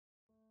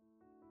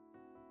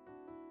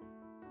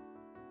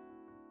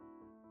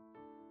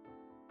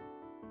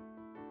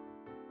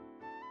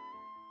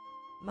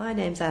My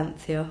name's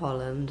Anthea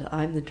Holland.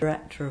 I'm the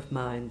director of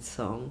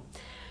MindSong,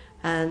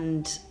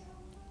 and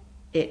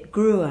it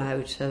grew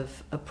out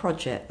of a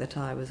project that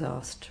I was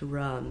asked to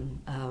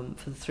run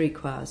for the Three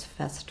Choirs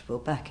Festival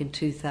back in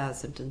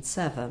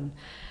 2007.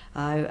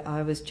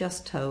 I was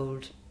just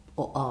told,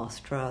 or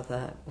asked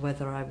rather,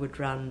 whether I would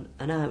run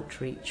an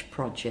outreach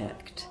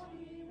project.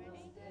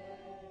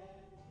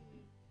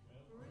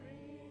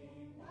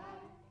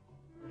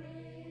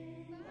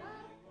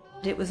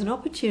 It was an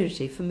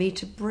opportunity for me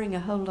to bring a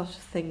whole lot of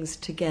things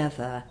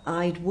together.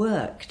 I'd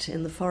worked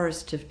in the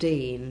Forest of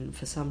Dean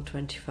for some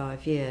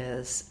 25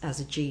 years as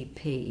a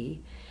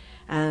GP,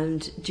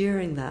 and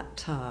during that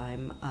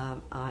time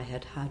I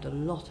had had a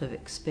lot of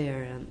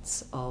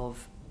experience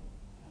of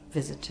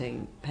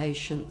visiting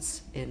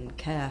patients in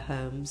care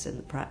homes in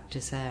the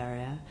practice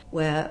area,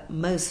 where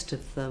most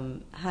of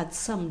them had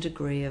some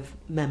degree of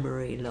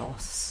memory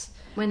loss.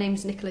 My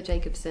name's Nicola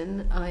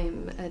Jacobson.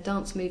 I'm a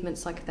dance movement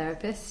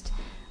psychotherapist.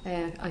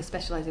 I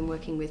specialise in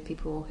working with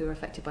people who are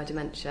affected by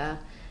dementia,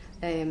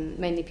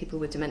 mainly people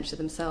with dementia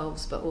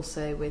themselves, but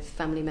also with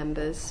family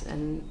members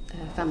and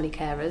family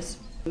carers.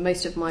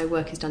 Most of my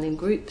work is done in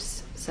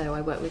groups, so I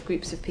work with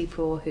groups of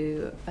people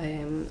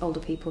older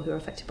people who are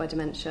affected by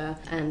dementia,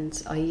 and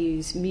I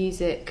use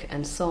music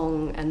and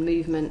song and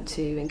movement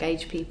to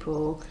engage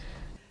people.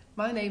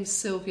 My name's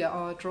Sylvia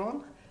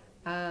Ardron,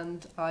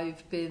 and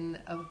I've been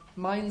a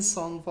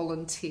MindSong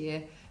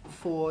volunteer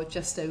for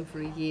just over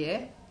a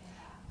year.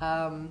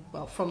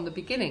 From the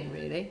beginning,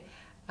 really.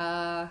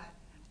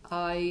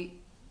 I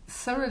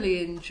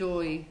thoroughly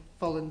enjoy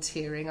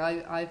volunteering.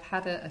 I've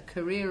had a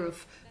career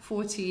of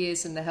 40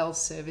 years in the health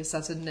service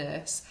as a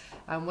nurse,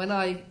 and when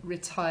I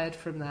retired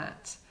from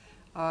that,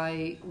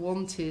 I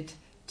wanted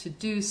to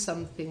do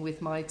something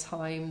with my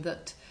time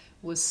that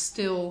was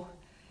still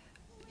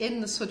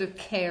in the sort of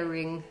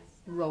caring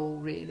role,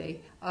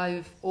 really.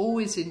 I've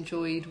always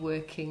enjoyed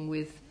working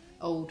with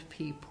old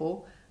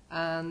people,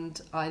 and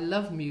I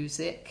love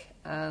music,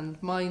 and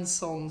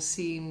MindSong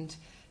seemed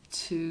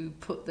to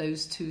put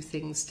those two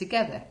things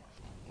together.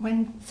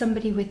 When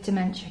somebody with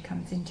dementia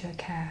comes into a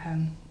care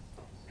home,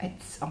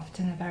 it's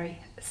often a very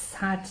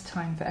sad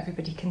time for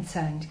everybody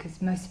concerned,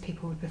 because most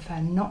people would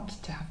prefer not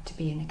to have to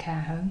be in a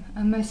care home,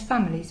 and most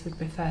families would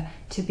prefer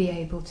to be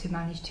able to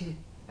manage to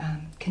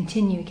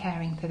continue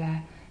caring for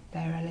their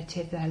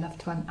relative, their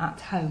loved one at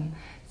home.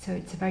 So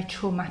it's a very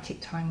traumatic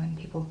time when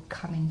people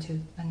come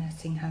into a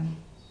nursing home.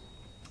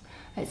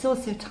 It's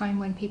also a time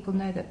when people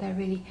know that they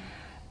really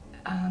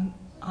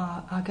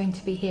are going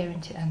to be here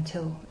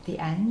until the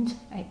end.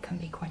 It can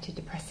be quite a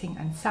depressing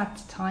and sad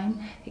time.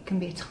 It can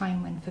be a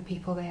time when, for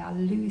people, they are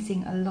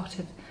losing a lot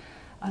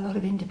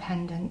of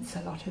independence,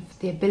 a lot of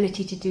the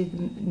ability to do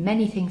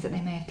many things that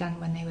they may have done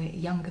when they were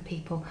younger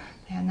people.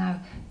 They are now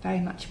very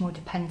much more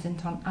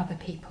dependent on other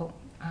people,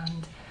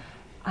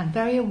 and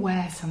very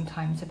aware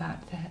sometimes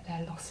about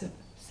their loss of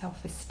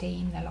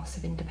self-esteem, their loss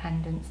of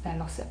independence, their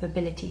loss of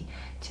ability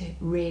to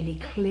really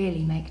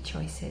clearly make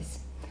choices.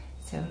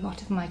 So a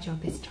lot of my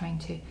job is trying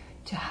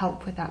to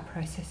help with that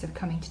process of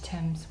coming to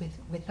terms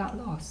with that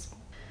loss.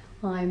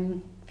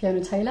 I'm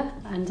Fiona Taylor,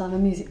 and I'm a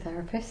music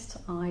therapist.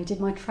 I did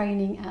my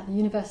training at the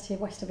University of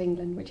West of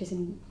England, which is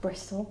in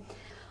Bristol.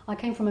 I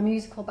came from a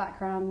musical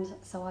background,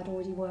 so I'd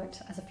already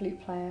worked as a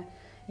flute player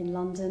in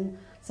London.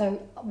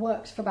 So I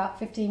worked for about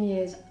 15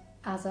 years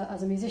as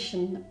a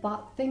musician,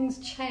 but things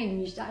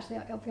changed. Actually,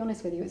 I'll be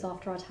honest with you, it's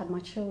after I'd had my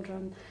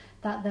children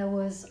that there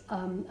was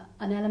an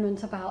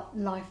element about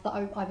life that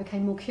I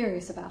became more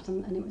curious about,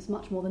 and it was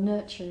much more the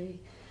nurturing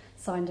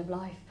side of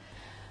life.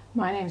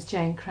 My name's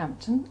Jane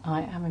Crampton.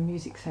 I am a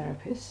music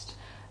therapist.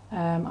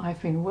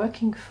 I've been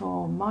working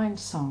for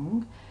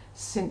MindSong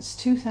since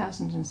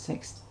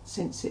 2006,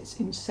 since its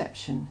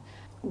inception,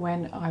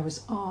 when I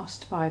was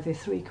asked by the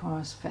Three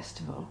Choirs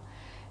Festival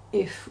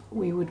if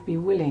we would be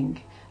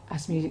willing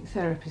as music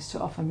therapists to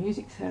offer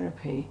music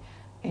therapy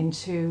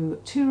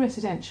into 2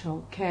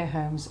 residential care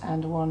homes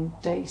and 1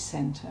 day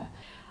centre.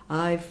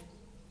 I've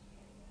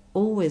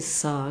always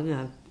sung,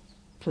 I've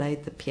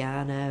played the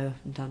piano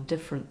and done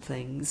different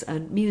things,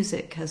 and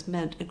music has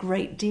meant a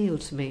great deal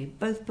to me,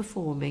 both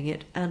performing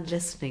it and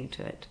listening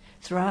to it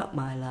throughout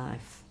my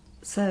life.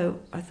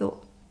 So I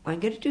thought, I'm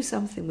going to do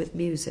something with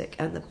music,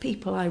 and the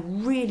people I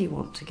really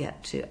want to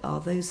get to are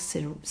those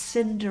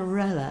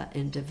Cinderella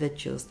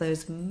individuals,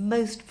 those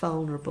most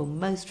vulnerable,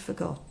 most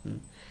forgotten.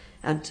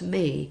 And to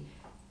me,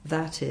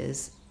 that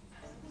is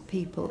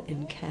people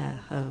in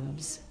care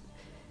homes,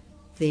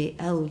 the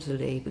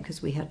elderly,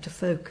 because we had to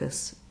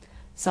focus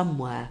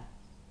somewhere.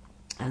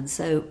 And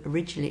so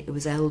originally it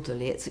was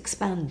elderly. It's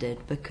expanded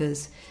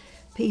because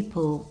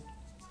people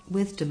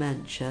with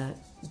dementia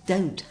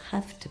don't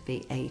have to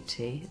be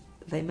 80.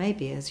 They may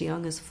be as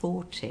young as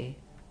 40.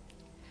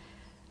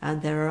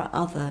 And there are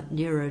other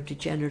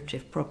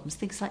neurodegenerative problems,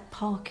 things like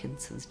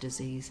Parkinson's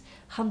disease,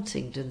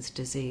 Huntington's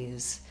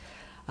disease,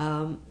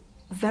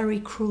 very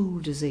cruel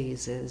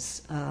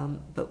diseases,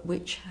 but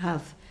which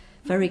have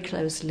very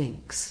close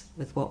links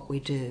with what we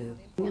do.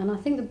 And I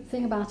think the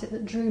thing about it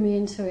that drew me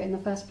into it in the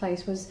first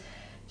place was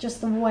just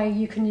the way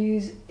you can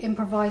use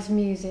improvised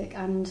music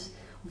and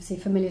obviously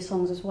familiar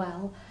songs as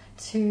well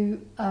to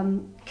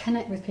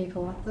connect with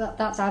people.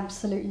 That's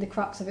absolutely the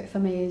crux of it for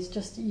me, is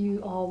just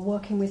you are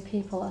working with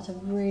people at a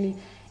really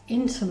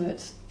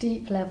intimate,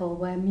 deep level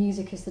where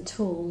music is the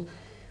tool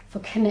for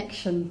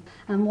connection.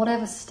 And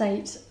whatever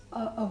state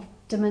of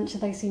dementia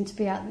they seem to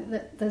be at,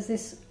 there's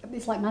this,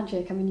 it's like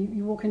magic. I mean,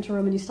 you walk into a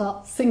room and you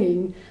start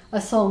singing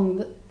a song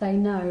that they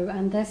know,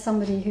 and there's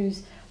somebody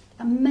who's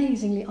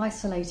amazingly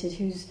isolated,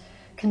 whose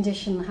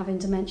condition, having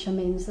dementia,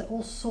 means that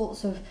all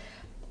sorts of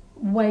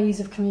ways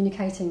of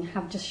communicating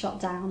have just shut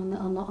down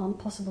and aren't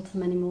possible to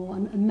them anymore,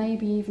 and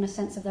maybe even a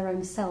sense of their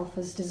own self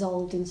has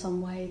dissolved in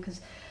some way,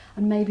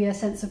 and maybe a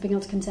sense of being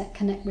able to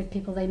connect with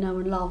people they know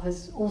and love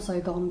has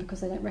also gone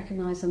because they don't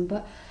recognise them.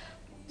 But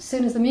as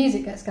soon as the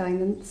music gets going,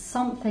 then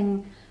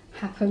something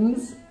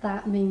happens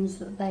that means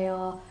that they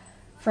are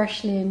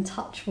freshly in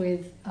touch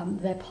with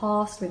their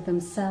past, with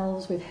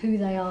themselves, with who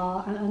they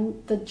are,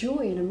 and the joy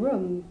in a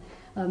room,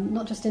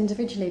 not just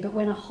individually, but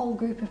when a whole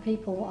group of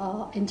people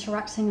are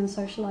interacting and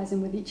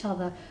socialising with each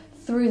other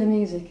through the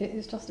music, it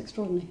is just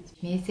extraordinary.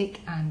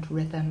 Music and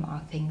rhythm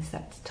are things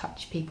that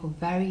touch people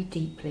very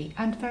deeply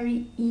and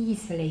very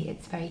easily.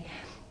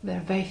 There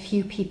are very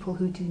few people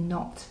who do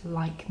not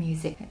like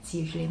music. It's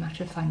usually a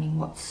matter of finding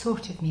what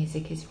sort of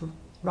music is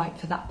right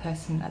for that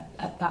person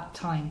at that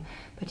time.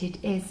 But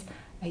it is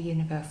a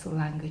universal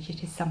language.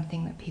 It is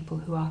something that people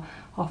who are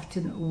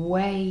often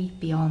way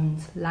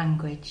beyond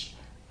language,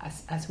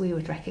 as we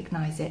would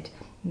recognise it,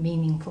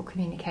 meaningful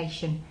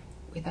communication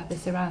with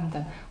others around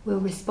them, will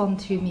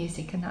respond through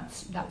music, and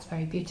that's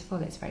very beautiful,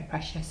 it's very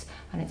precious,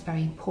 and it's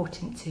very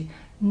important to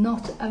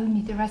not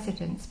only the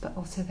residents but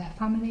also their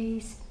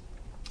families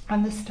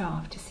and the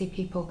staff, to see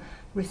people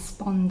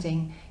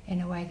responding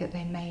in a way that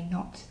they may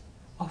not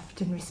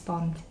often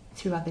respond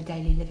through other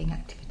daily living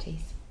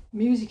activities.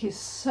 Music is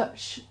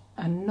such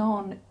a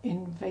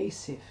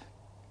non-invasive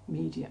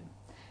medium.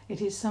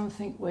 It is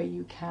something where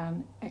you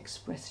can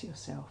express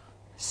yourself.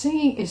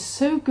 Singing is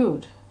so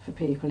good for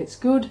people. It's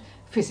good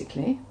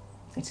physically,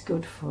 it's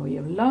good for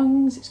your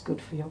lungs, it's good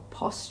for your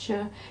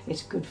posture,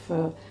 it's good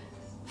for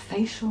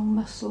facial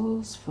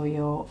muscles, for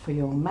your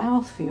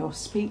mouth, for your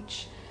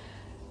speech.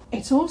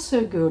 It's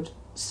also good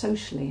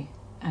socially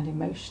and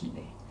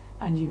emotionally,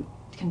 and you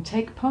can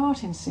take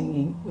part in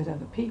singing with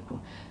other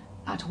people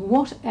at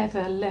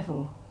whatever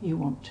level you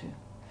want to.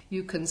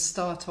 You can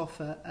start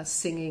off a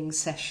singing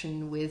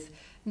session with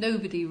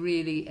nobody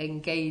really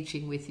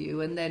engaging with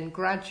you, and then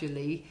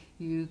gradually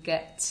you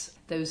get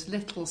those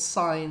little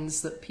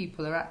signs that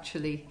people are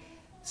actually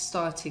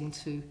starting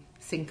to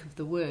think of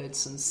the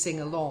words and sing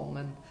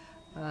along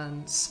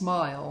and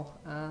smile,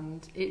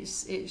 and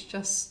it's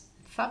just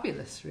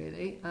fabulous,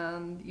 really.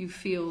 And you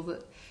feel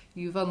that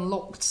you've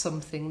unlocked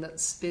something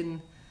that's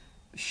been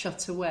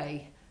shut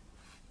away,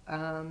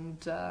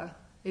 and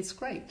it's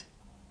great.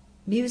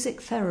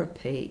 Music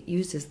therapy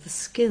uses the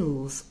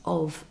skills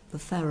of the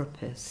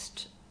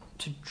therapist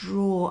to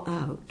draw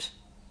out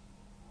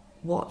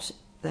what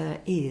there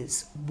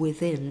is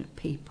within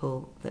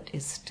people that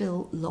is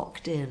still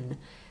locked in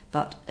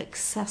but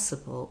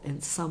accessible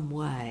in some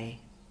way.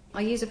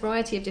 I use a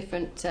variety of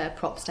different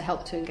props to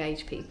help to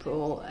engage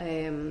people.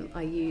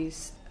 I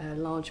use a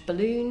large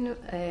balloon,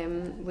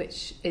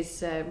 which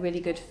is really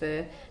good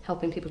for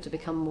helping people to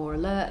become more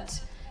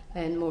alert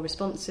and more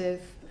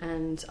responsive,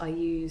 and I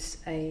use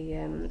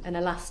an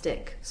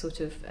elastic sort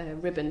of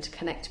ribbon to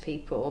connect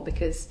people,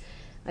 because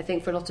I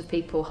think for a lot of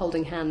people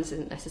holding hands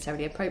isn't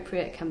necessarily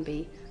appropriate. It can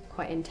be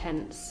quite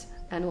intense,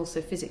 and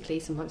also physically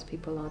sometimes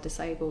people are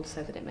disabled,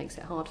 so that it makes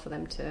it hard for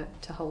them to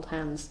hold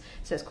hands.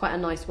 So it's quite a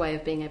nice way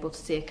of being able to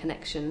see a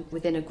connection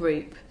within a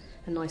group,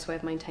 a nice way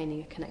of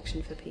maintaining a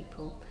connection for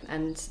people.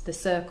 And the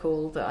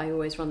circle that I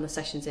always run the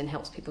sessions in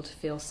helps people to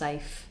feel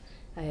safe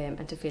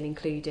and to feel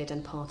included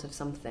and part of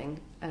something.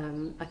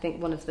 I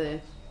think one of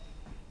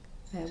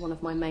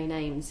my main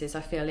aims is,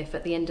 I feel if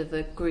at the end of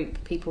the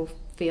group people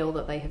feel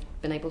that they have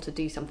been able to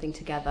do something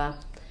together,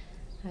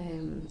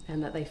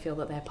 and that they feel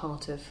that they're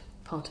part of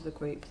a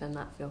group, then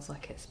that feels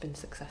like it's been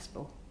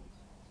successful.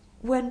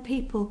 When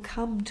people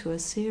come to a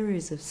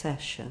series of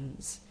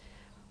sessions,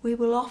 we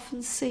will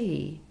often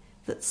see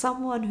that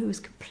someone who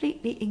is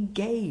completely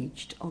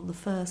engaged on the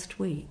first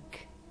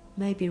week,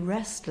 maybe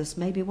restless,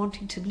 maybe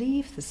wanting to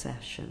leave the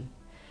session,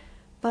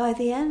 by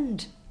the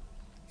end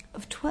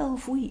of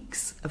 12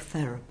 weeks of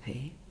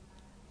therapy,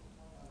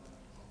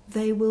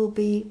 they will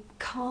be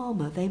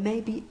calmer, they may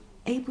be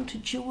able to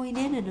join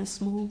in a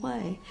small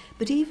way,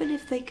 but even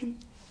if they can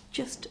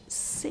just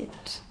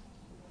sit,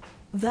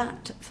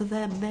 that for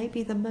them may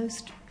be the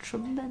most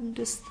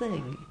tremendous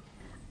thing.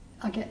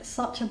 I get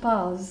such a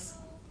buzz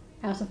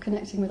out of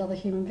connecting with other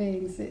human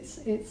beings.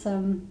 It's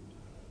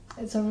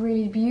a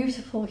really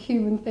beautiful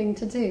human thing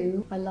to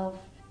do. I love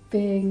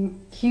being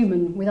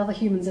human with other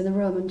humans in the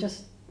room and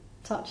just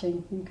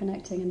touching and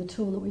connecting, and the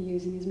tool that we're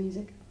using is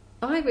music.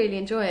 I really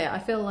enjoy it. I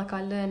feel like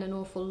I learn an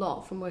awful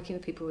lot from working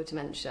with people with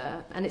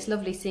dementia, and it's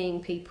lovely seeing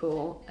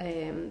people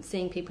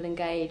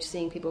engage,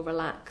 seeing people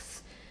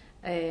relax,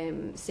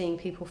 seeing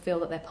people feel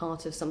that they're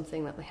part of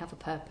something, that they have a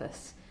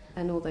purpose.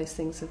 And all those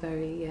things are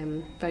very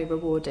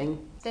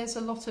rewarding. There's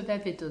a lot of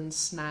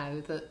evidence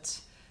now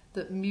that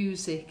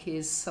music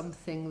is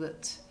something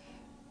that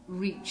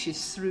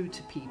reaches through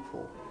to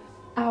people.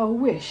 Our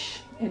wish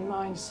in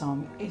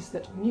MindSong is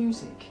that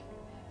music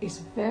is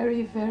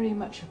very, very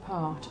much a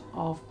part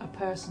of a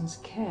person's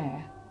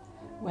care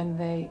when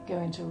they go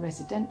into a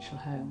residential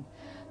home,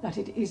 that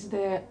it is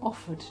there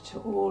offered to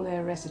all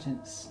their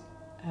residents.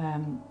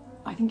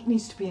 I think it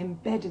needs to be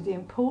embedded, the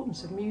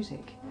importance of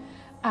music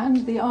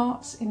and the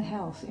arts in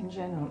health in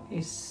general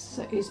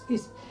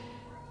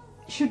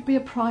should be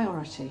a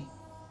priority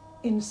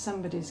in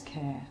somebody's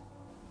care.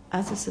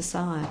 As a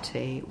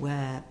society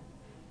where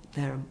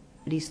there are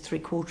at least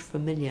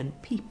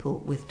 750,000 people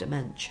with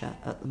dementia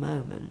at the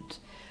moment,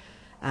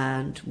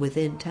 and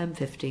within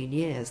 10-15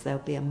 years there'll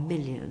be 1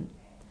 million,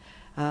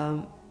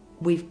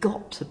 we've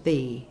got to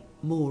be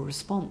more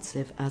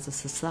responsive as a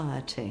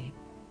society.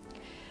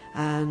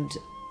 And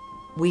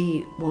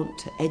we want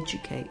to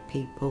educate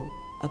people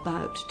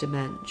about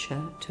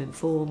dementia, to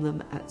inform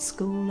them at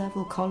school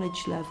level,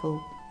 college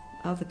level,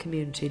 other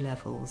community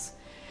levels,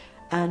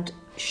 and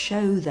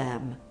show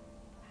them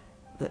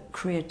that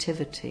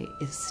creativity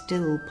is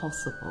still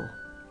possible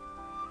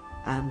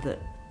and that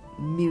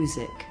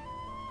music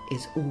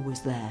is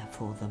always there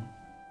for them.